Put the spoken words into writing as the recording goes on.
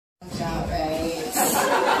about right.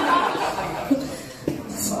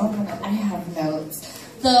 So I have notes.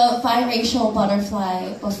 The biracial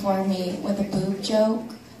butterfly before me with a boob joke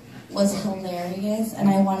was hilarious, and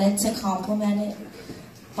I wanted to compliment it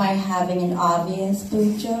by having an obvious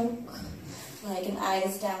boob joke. Like an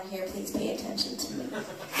eyes down here, please pay attention to me.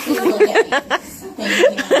 Please look at me. Thank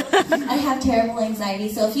you. I have terrible anxiety,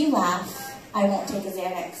 so if you laugh, I won't take a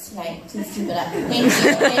Xanax tonight. Please keep it up. Thank you.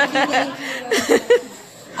 Thank you.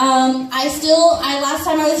 Last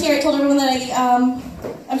time I was here, I told everyone that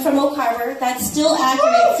I'm from Oak Harbor. That's still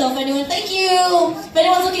accurate. So if anyone's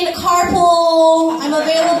looking at a carpool, I'm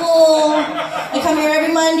available. I come here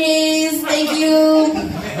every Mondays. Thank you.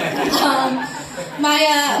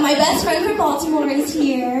 My best friend from Baltimore is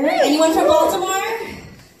here. Anyone from Baltimore?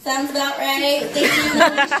 Sounds about right. Thank you.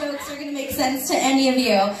 None of these jokes are going to make sense to any of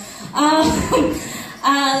you.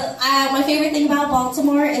 My favorite thing about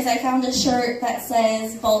Baltimore is I found a shirt that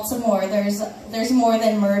says Baltimore. There's more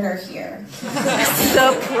than murder here.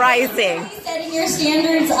 Surprising. Setting your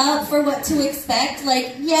standards up for what to expect.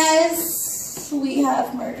 Like, yes, we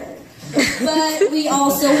have murder. But we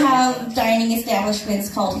also have dining establishments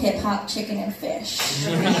called Hip Hop Chicken and Fish.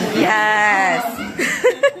 Yes.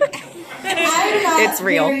 I'm not It's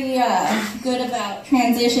real. very good about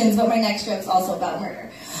transitions, but my next joke's also about murder.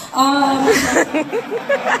 I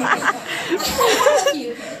have a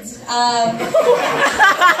few kids.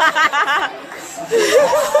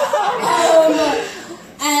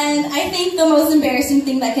 And I think the most embarrassing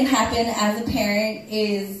thing that can happen as a parent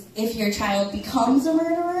is if your child becomes a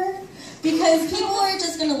murderer. Because people are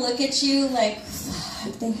just going to look at you like,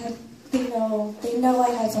 they know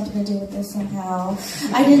I had something to do with this somehow.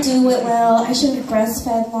 I didn't do it well. I should have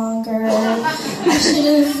breastfed longer.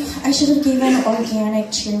 I should have given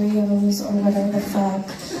organic Cheerios or whatever the fuck.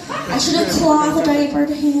 I should have clothed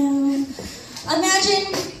diapered him.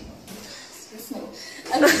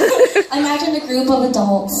 Imagine a group of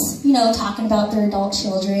adults, talking about their adult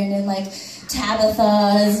children, and like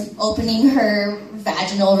Tabitha is opening her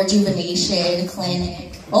vaginal rejuvenation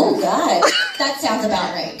clinic. Oh God, that sounds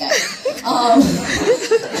about right, guys.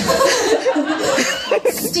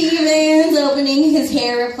 Steven's opening his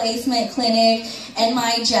hair replacement clinic, and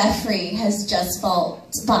my Jeffrey has just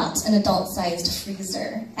bought an adult-sized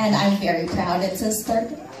freezer, and I'm very proud. It's his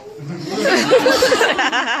third.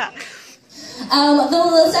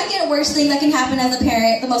 The second worst thing that can happen as a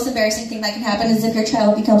parent, the most embarrassing thing that can happen, is if your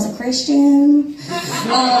child becomes a Christian.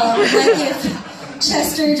 Like if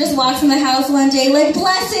Chester just walks in the house one day like,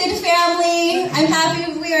 "Blessed family, I'm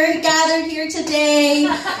happy we are gathered here today.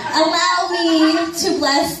 Allow me to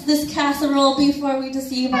bless this casserole before we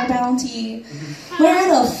deceive our bounty." Where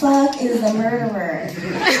the fuck is the murderer?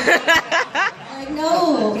 Like,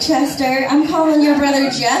 no, Chester, I'm calling your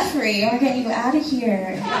brother Jeffrey. We're getting you out of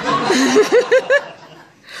here.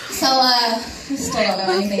 So, we still don't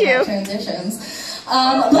know anything about transitions.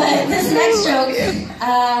 But this next joke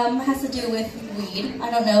has to do with weed. I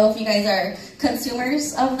don't know if you guys are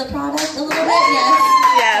consumers of the product a little bit.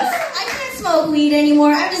 Yes. I can't smoke weed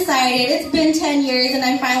anymore. I've decided. It's been 10 years and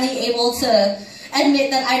I'm finally able to admit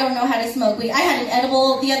that I don't know how to smoke weed. I had an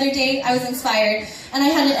edible the other day. I was inspired. And I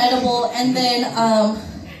had an edible, and then I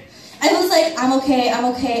was like, I'm okay, I'm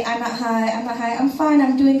not high, I'm fine,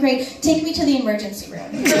 I'm doing great. Take me to the emergency room.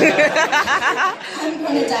 I'm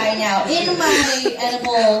gonna die now. In my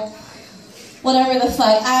edible, whatever the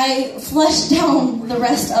fuck, I flushed down the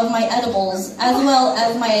rest of my edibles, as well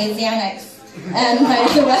as my Xanax, and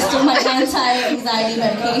the rest of my anti-anxiety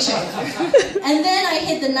medication. And then I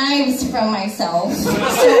hid the knives from myself, so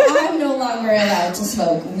I'm no longer allowed to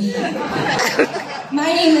smoke weed. My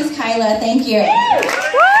name is Kyla, thank you.